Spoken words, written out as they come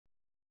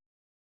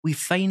We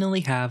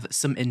finally have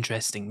some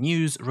interesting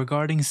news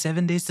regarding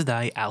 7 Days to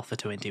Die Alpha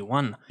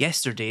 21.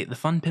 Yesterday, the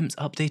Fun Pimps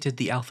updated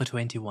the Alpha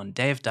 21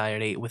 dev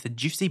diary with a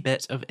juicy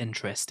bit of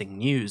interesting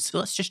news. So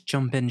let's just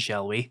jump in,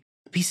 shall we?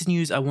 The piece of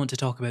news I want to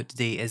talk about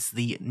today is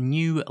the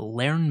new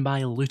Learn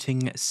by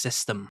Looting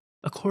system.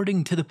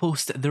 According to the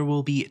post, there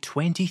will be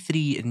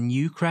 23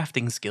 new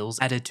crafting skills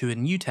added to a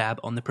new tab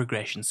on the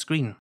progression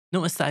screen.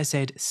 Notice that I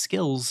said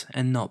skills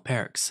and not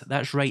perks.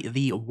 That's right,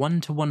 the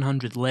 1 to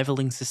 100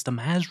 leveling system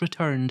has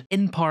returned,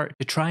 in part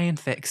to try and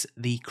fix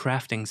the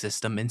crafting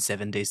system in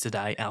 7 Days to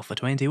Die Alpha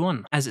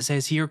 21. As it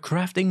says here,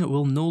 crafting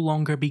will no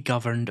longer be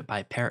governed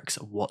by perks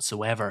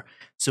whatsoever.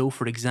 So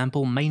for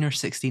example, Miner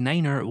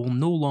 69er will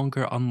no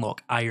longer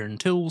unlock iron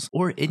tools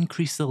or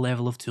increase the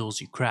level of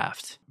tools you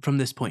craft. From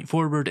this point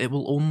forward, it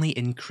will only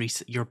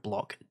increase your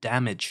block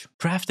damage.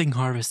 Crafting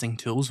harvesting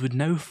tools would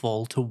now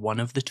fall to one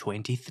of the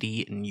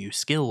 23 new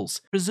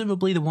skills,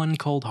 presumably the one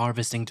called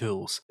harvesting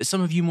tools. But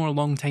some of you more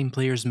long-time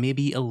players may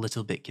be a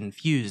little bit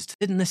confused.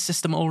 Didn't this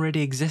system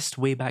already exist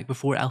way back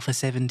before Alpha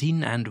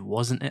 17 and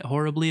wasn't it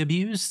horribly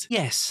abused?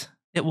 Yes.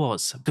 It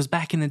was, because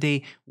back in the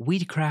day,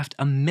 we'd craft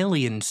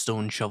 1,000,000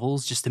 stone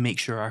shovels just to make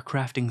sure our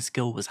crafting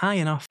skill was high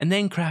enough, and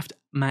then craft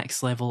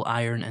max level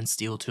iron and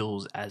steel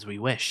tools as we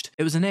wished.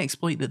 It was an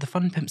exploit that the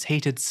Fun Pimps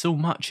hated so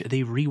much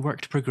they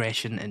reworked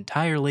progression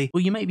entirely.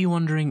 Well, you might be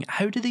wondering,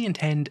 how do they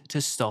intend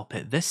to stop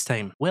it this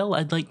time? Well,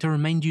 I'd like to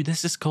remind you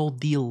this is called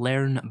the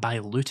Learn by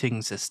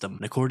Looting system,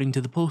 and according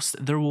to the post,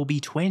 there will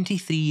be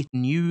 23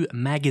 new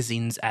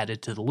magazines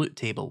added to the loot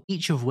table,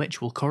 each of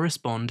which will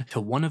correspond to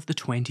one of the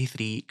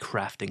 23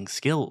 crafting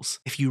skills.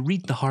 If you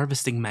read the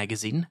harvesting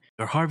magazine,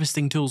 your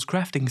harvesting tools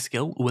crafting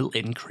skill will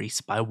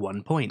increase by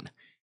 1 point.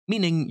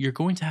 Meaning you're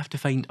going to have to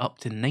find up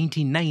to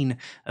 99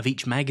 of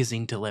each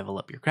magazine to level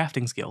up your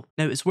crafting skill.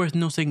 Now it's worth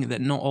noting that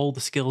not all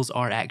the skills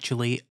are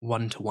actually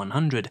 1 to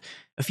 100.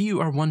 A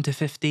few are 1 to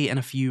 50 and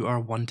a few are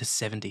 1 to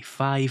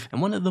 75,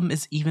 and one of them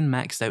is even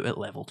maxed out at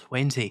level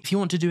 20. If you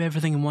want to do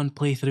everything in one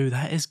playthrough,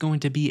 that is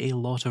going to be a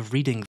lot of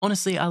reading.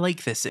 Honestly, I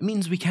like this. It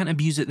means we can't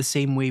abuse it the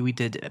same way we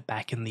did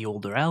back in the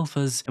older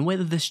alphas, and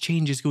whether this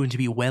change is going to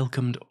be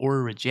welcomed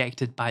or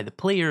rejected by the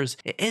players,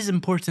 it is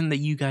important that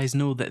you guys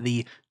know that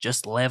the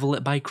just level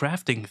it by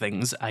crafting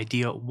things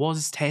idea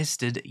was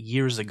tested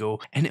years ago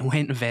and it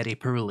went very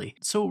poorly.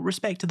 So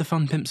respect to the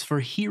Fun Pimps for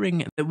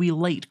hearing that we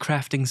liked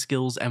crafting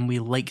skills and we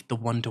liked the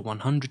 1 to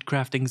 100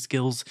 crafting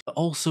skills, but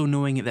also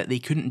knowing that they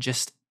couldn't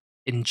just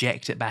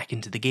inject it back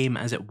into the game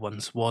as it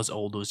once was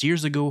all those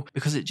years ago,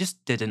 because it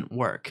just didn't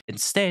work.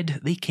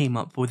 Instead, they came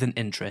up with an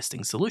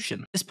interesting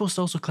solution. This post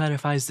also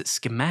clarifies that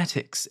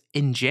schematics,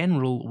 in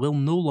general, will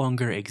no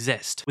longer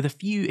exist, with a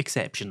few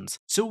exceptions.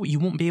 So you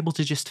won't be able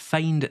to just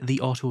find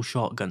the auto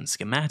shotgun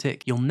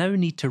schematic, you'll now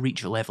need to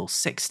reach level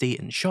 60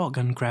 in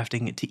shotgun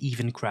crafting to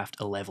even craft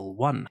a level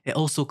 1. It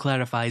also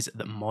clarifies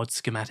that mod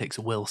schematics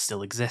will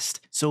still exist,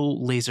 so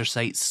laser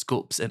sights,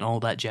 scopes and all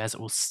that jazz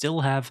will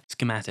still have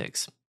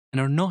schematics, and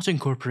are not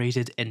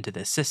incorporated into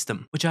this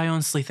system, which I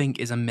honestly think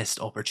is a missed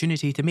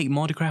opportunity to make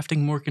mod crafting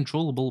more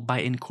controllable by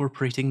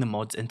incorporating the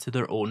mods into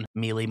their own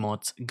melee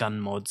mods,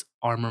 gun mods,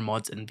 armor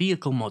mods, and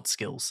vehicle mod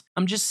skills.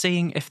 I'm just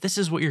saying, if this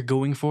is what you're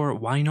going for,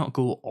 why not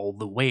go all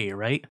the way,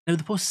 right? Now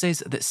the post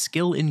says that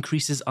skill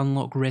increases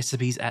unlock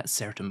recipes at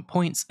certain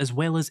points, as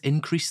well as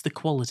increase the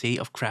quality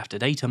of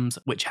crafted items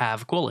which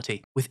have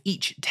quality, with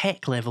each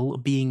tech level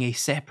being a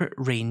separate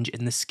range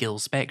in the skill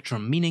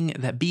spectrum, meaning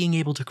that being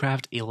able to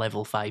craft a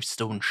level 5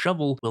 stone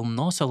shovel will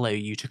not allow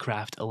you to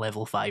craft a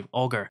level 5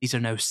 auger. These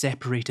are now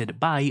separated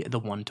by the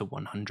 1 to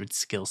 100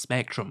 skill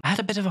spectrum. I had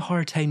a bit of a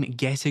hard time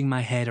getting my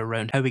head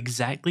around how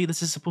exactly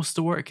this is supposed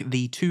to work.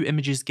 The two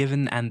images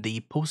given and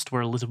the post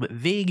were a little bit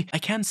vague. I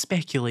can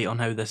speculate on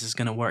how this is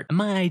going to work, and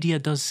my idea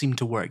does seem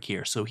to work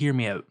here, so hear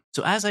me out.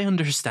 So as I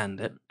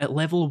understand it, at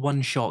level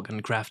 1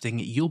 shotgun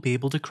crafting, you'll be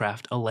able to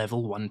craft a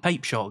level 1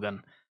 pipe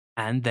shotgun,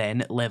 and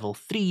then at level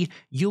 3,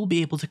 you'll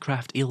be able to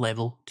craft a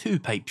level 2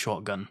 pipe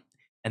shotgun.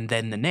 And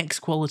then the next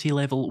quality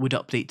level would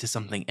update to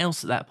something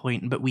else at that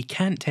point, but we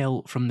can't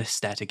tell from this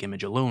static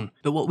image alone.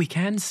 But what we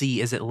can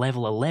see is at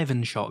level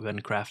 11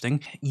 shotgun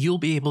crafting, you'll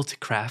be able to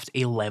craft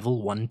a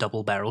level 1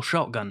 double barrel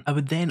shotgun. I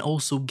would then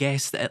also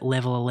guess that at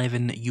level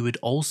 11 you would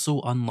also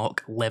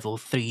unlock level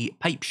 3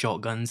 pipe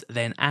shotguns,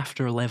 then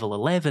after level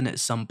 11 at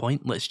some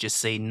point, let's just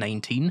say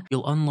 19,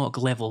 you'll unlock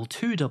level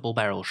 2 double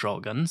barrel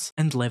shotguns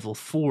and level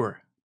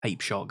 4 pipe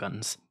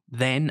shotguns.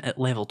 Then at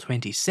level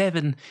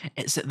 27,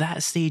 it's at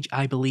that stage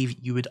I believe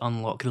you would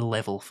unlock the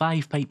level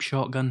 5 pipe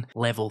shotgun,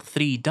 level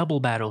 3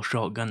 double barrel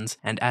shotguns,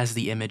 and as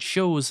the image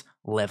shows,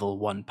 level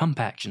 1 pump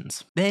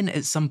actions. Then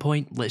at some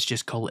point, let's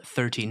just call it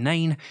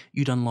 39,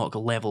 you'd unlock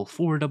level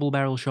 4 double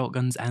barrel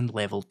shotguns and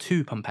level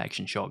 2 pump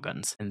action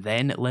shotguns. And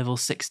then at level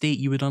 60,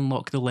 you would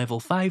unlock the level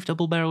 5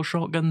 double barrel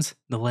shotguns,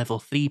 the level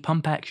 3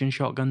 pump action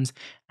shotguns,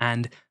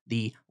 and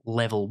the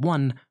level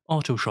 1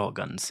 auto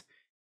shotguns.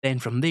 Then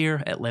from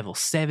there, at level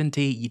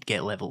 70, you'd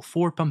get level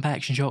 4 pump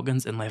action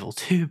shotguns and level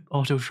 2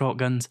 auto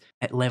shotguns.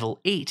 At level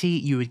 80,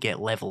 you would get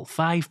level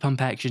 5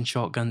 pump action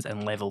shotguns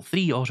and level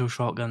 3 auto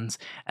shotguns.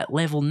 At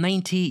level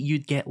 90,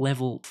 you'd get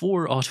level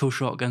 4 auto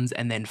shotguns,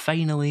 and then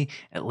finally,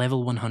 at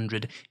level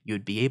 100,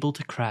 you'd be able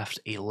to craft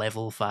a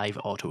level 5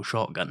 auto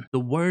shotgun. The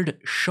word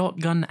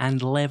shotgun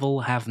and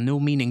level have no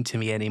meaning to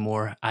me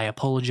anymore. I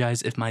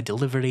apologise if my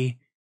delivery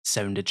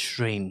sounded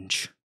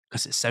strange,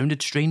 because it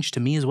sounded strange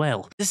to me as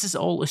well. This is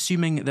all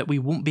assuming that we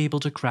won't be able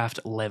to craft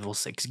level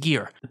 6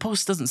 gear. The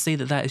post doesn't say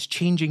that that is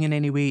changing in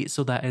any way,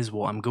 so that is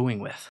what I'm going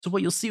with. So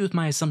what you'll see with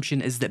my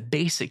assumption is that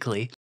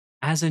basically,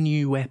 as a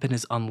new weapon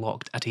is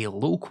unlocked at a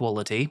low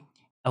quality,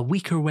 a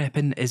weaker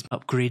weapon is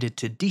upgraded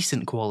to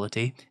decent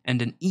quality,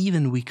 and an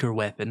even weaker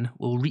weapon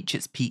will reach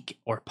its peak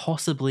or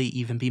possibly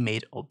even be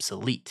made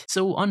obsolete.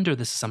 So under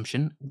this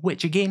assumption,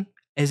 which again,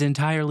 is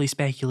entirely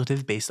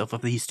speculative based off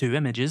of these two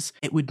images,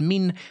 it would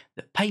mean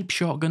that pipe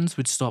shotguns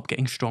would stop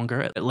getting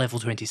stronger at level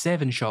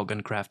 27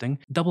 shotgun crafting,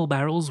 double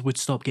barrels would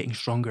stop getting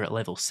stronger at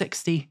level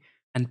 60,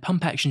 and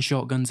pump action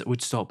shotguns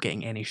would stop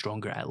getting any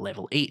stronger at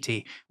level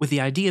 80, with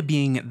the idea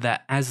being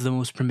that as the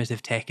most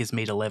primitive tech is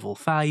made a level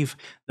 5,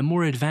 the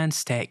more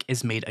advanced tech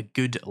is made a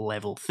good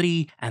level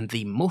 3, and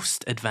the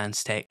most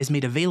advanced tech is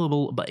made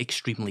available but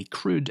extremely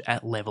crude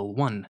at level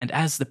 1. And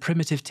as the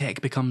primitive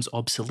tech becomes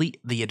obsolete,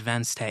 the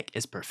advanced tech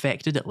is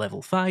perfected at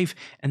level 5,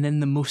 and then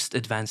the most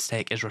advanced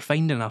tech is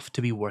refined enough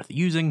to be worth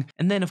using,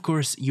 and then of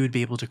course you would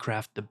be able to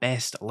craft the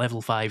best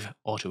level 5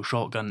 auto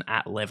shotgun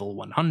at level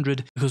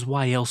 100, because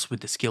why else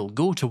would the skill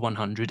go to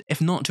 100 if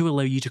not to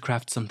allow you to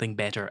craft something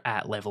better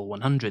at level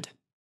 100?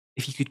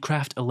 If you could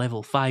craft a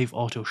level 5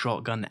 auto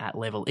shotgun at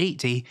level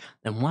 80,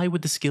 then why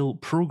would the skill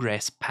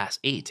progress past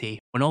 80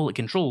 when all it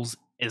controls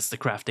is the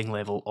crafting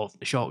level of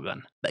the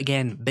shotgun? But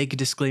again, big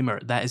disclaimer,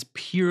 that is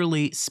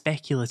purely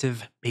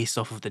speculative based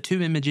off of the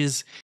two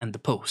images and the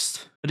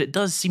post. But it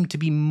does seem to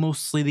be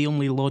mostly the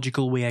only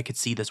logical way I could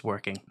see this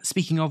working.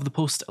 Speaking of the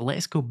post,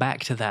 let's go back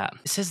to that.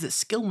 It says that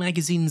skill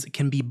magazines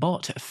can be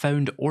bought,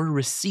 found, or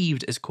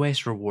received as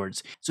quest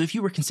rewards, so if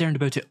you were concerned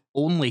about it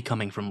only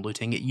coming from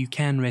looting, you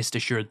can rest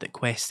assured that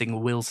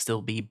questing will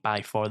still be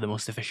by far the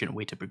most efficient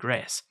way to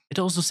progress. It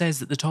also says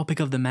that the topic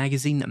of the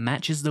magazine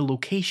matches the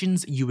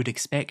locations you would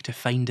expect to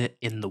find it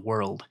in the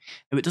world.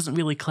 Now it doesn't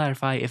really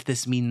clarify if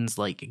this means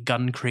like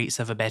gun crates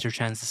have a better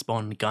chance to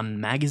spawn gun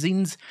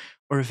magazines,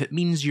 or if it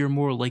means you're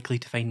more likely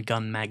to find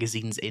gun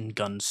magazines in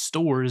gun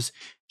stores,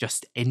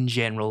 just in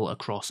general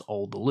across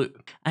all the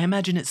loot. I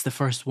imagine it's the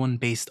first one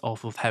based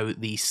off of how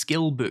the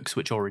skill books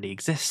which already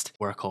exist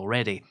work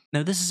already.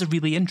 Now this is a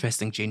really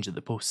interesting change that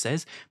the post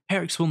says.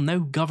 Perks will now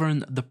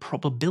govern the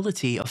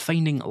probability of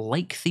finding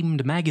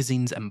like-themed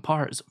magazines and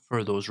parts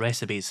for those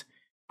recipes.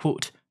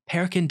 Quote,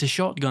 perk into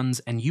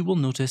shotguns and you will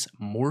notice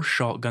more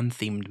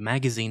shotgun-themed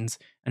magazines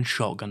and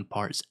shotgun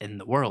parts in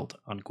the world,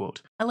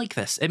 unquote. I like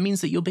this. It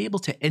means that you'll be able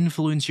to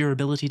influence your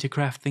ability to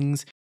craft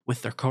things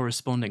with their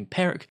corresponding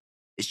perk.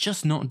 It's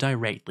just not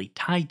directly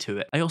tied to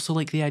it. I also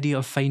like the idea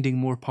of finding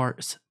more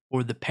parts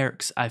or the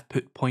perks I've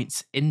put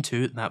points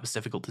into, that was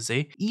difficult to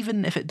say,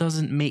 even if it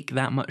doesn't make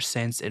that much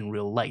sense in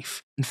real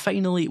life. And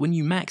finally, when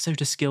you max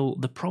out a skill,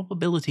 the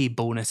probability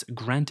bonus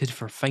granted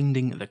for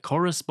finding the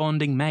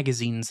corresponding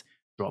magazines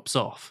drops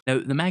off. Now,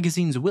 the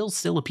magazines will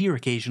still appear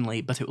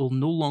occasionally, but it will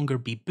no longer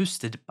be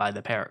boosted by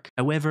the perk.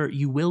 However,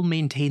 you will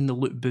maintain the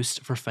loot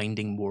boost for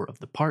finding more of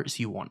the parts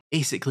you want,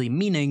 basically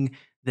meaning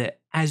that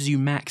as you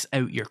max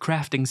out your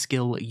crafting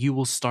skill, you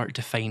will start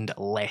to find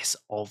less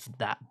of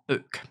that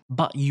book,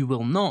 but you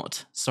will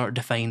not start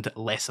to find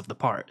less of the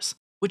parts.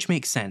 Which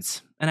makes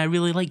sense, and I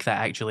really like that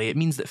actually. It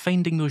means that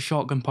finding those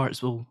shotgun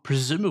parts will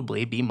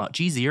presumably be much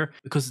easier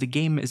because the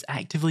game is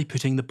actively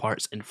putting the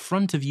parts in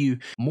front of you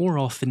more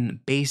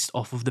often based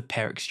off of the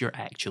perks you're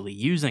actually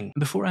using.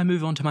 Before I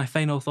move on to my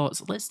final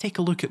thoughts, let's take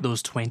a look at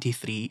those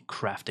 23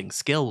 crafting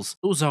skills.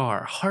 Those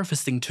are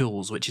Harvesting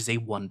Tools, which is a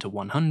 1 to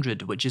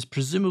 100, which is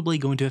presumably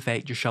going to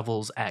affect your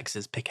shovels,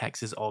 axes,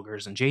 pickaxes,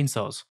 augers, and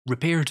chainsaws.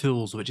 Repair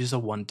Tools, which is a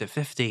 1 to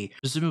 50,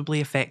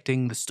 presumably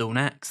affecting the stone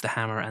axe, the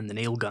hammer, and the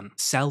nail gun.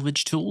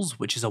 Salvage Tools,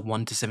 which is a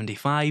 1 to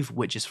 75,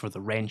 which is for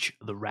the wrench,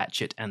 the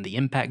ratchet, and the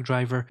impact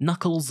driver.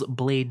 Knuckles,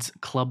 blades,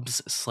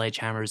 clubs,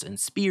 sledgehammers, and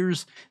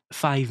spears.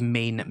 5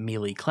 main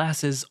melee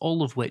classes,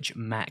 all of which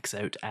max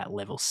out at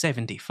level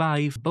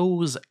 75.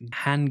 Bows,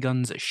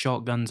 handguns,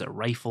 shotguns,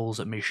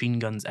 rifles, machine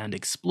guns, and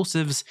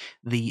explosives.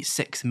 The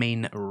 6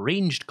 main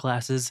ranged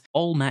classes,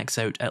 all max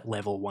out at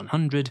level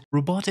 100.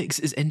 Robotics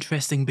is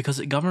interesting because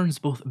it governs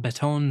both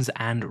batons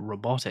and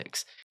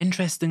robotics.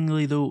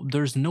 Interestingly though,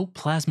 there's no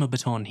plasma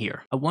baton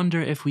here. I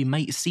wonder if we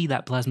might see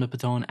that plasma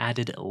baton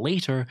added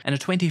later, and a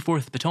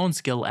 24th baton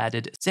skill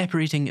added,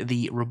 separating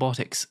the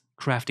robotics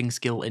crafting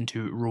skill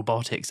into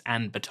robotics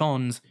and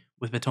batons,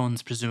 with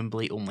batons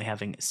presumably only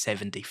having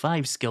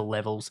 75 skill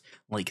levels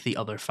like the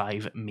other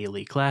 5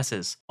 melee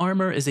classes.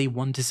 Armor is a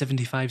 1 to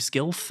 75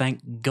 skill.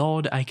 Thank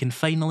God I can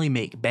finally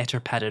make better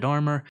padded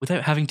armor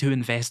without having to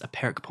invest a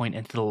perk point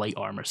into the light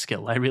armor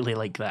skill. I really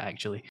like that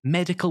actually.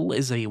 Medical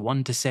is a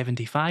 1 to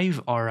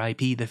 75,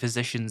 RIP the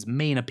physician's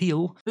main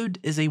appeal. Food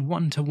is a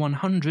 1 to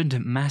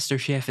 100, Master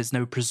Chef is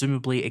now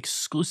presumably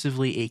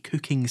exclusively a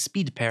cooking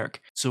speed perk,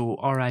 so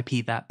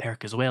RIP that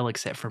perk as well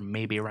except for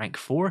maybe rank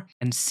 4.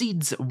 And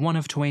seeds 1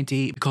 of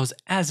 20, because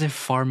as if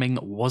farming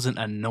wasn't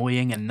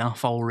annoying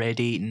enough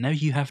already, now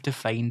you have to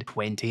find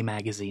 20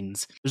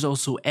 magazines. There's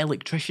also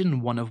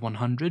electrician 1 of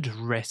 100,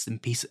 rest in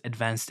peace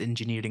Advanced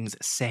Engineering's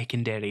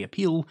secondary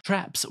appeal.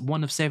 Traps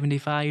 1 of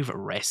 75,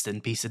 rest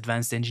in peace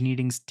Advanced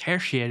Engineering's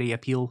tertiary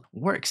appeal.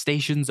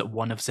 Workstations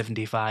 1 of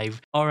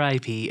 75,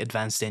 RIP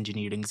Advanced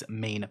Engineering's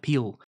main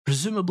appeal.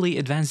 Presumably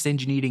Advanced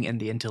Engineering in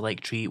the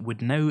intellect tree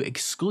would now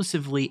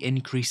exclusively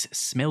increase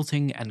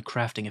smelting and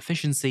crafting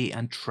efficiency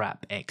and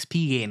trap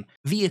XP gain.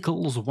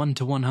 Vehicles 1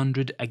 to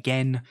 100,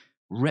 again,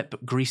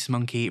 RIP Grease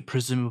Monkey.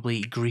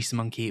 Presumably Grease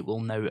Monkey will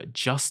now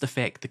just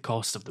affect the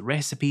cost of the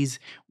recipes,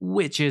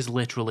 which is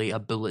literally a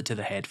bullet to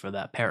the head for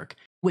that perk.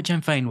 Which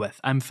I'm fine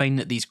with. I'm fine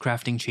that these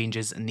crafting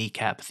changes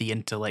kneecap the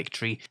intellect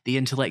tree. The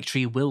intellect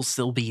tree will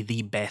still be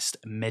the best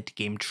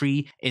mid-game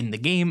tree in the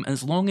game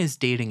as long as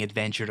Daring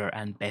Adventurer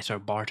and Better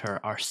Barter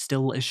are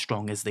still as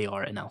strong as they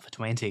are in Alpha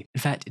 20. In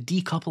fact,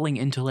 decoupling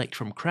intellect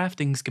from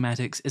crafting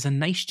schematics is a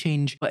nice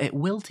change, but it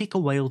will take a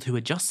while to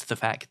adjust to the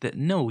fact that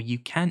no, you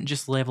can't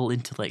just level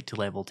intellect to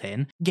level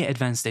 10, get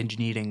Advanced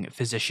Engineering,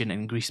 Physician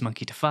and Grease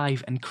Monkey to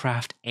 5 and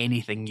craft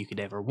anything you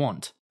could ever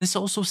want. This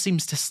also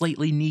seems to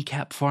slightly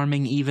kneecap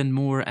farming even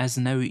more, as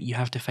now you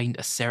have to find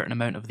a certain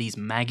amount of these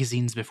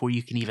magazines before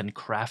you can even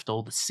craft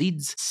all the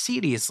seeds.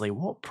 Seriously,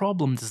 what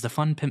problem does the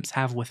Fun Pimps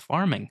have with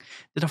farming?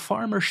 Did a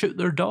farmer shoot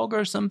their dog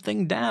or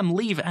something? Damn,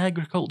 leave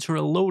agriculture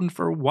alone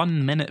for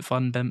 1 minute,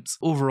 Fun Pimps.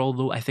 Overall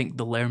though, I think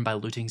the learn by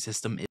looting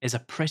system is a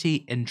pretty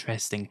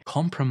interesting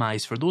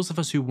compromise for those of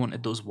us who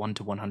wanted those 1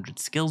 to 100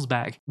 skills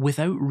back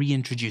without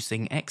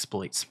reintroducing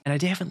exploits. And I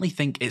definitely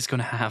think it's going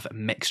to have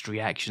mixed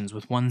reactions,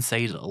 with one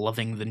side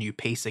loving the new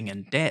pacing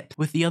and depth,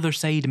 with the other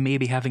side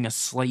maybe having a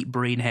slight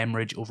brain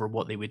hemorrhage over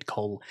what they would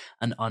call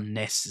an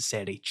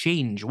unnecessary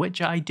change,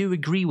 which I do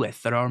agree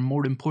with. There are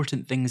more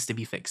important things to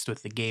be fixed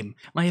with the game.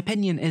 My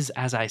opinion is,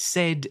 as I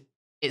said,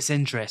 it's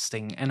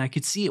interesting, and I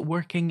could see it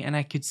working, and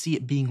I could see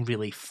it being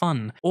really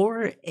fun.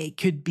 Or it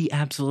could be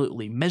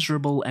absolutely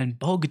miserable and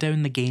bog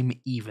down the game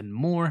even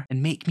more,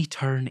 and make me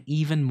turn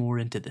even more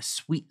into the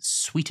sweet,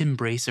 sweet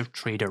embrace of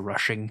trader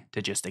rushing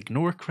to just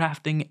ignore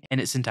crafting in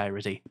its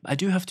entirety. I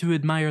do have to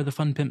admire the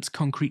Fun Pimps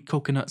Concrete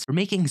Coconuts for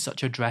making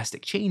such a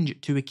drastic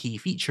change to a key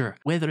feature.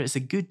 Whether it's a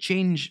good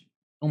change,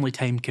 only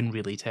time can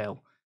really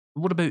tell.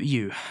 What about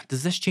you?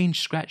 Does this change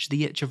scratch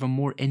the itch of a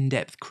more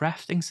in-depth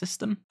crafting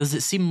system? Does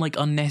it seem like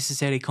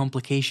unnecessary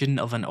complication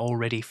of an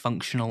already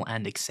functional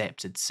and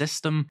accepted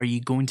system? Are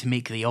you going to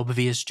make the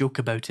obvious joke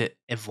about it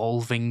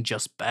evolving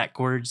just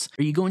backwards?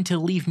 Are you going to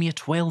leave me a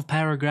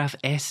 12-paragraph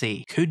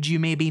essay? Could you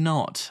maybe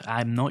not?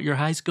 I'm not your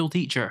high school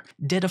teacher.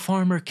 Did a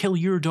farmer kill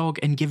your dog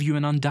and give you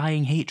an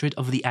undying hatred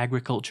of the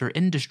agriculture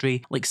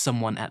industry like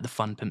someone at the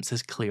Fun Pimps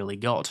has clearly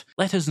got?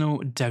 Let us know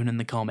down in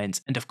the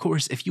comments, and of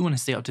course if you want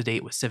to stay up to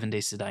date with 7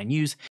 Days to Die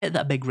news, hit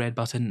that big red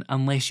button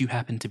unless you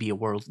happen to be a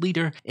world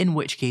leader, in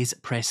which case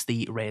press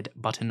the red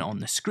button on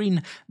the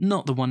screen,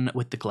 not the one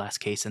with the glass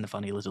case and the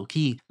funny little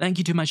key. Thank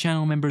you to my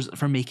channel members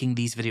for making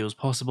these videos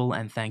possible,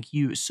 and thank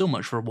you so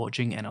much for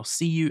watching, and I'll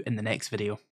see you in the next video.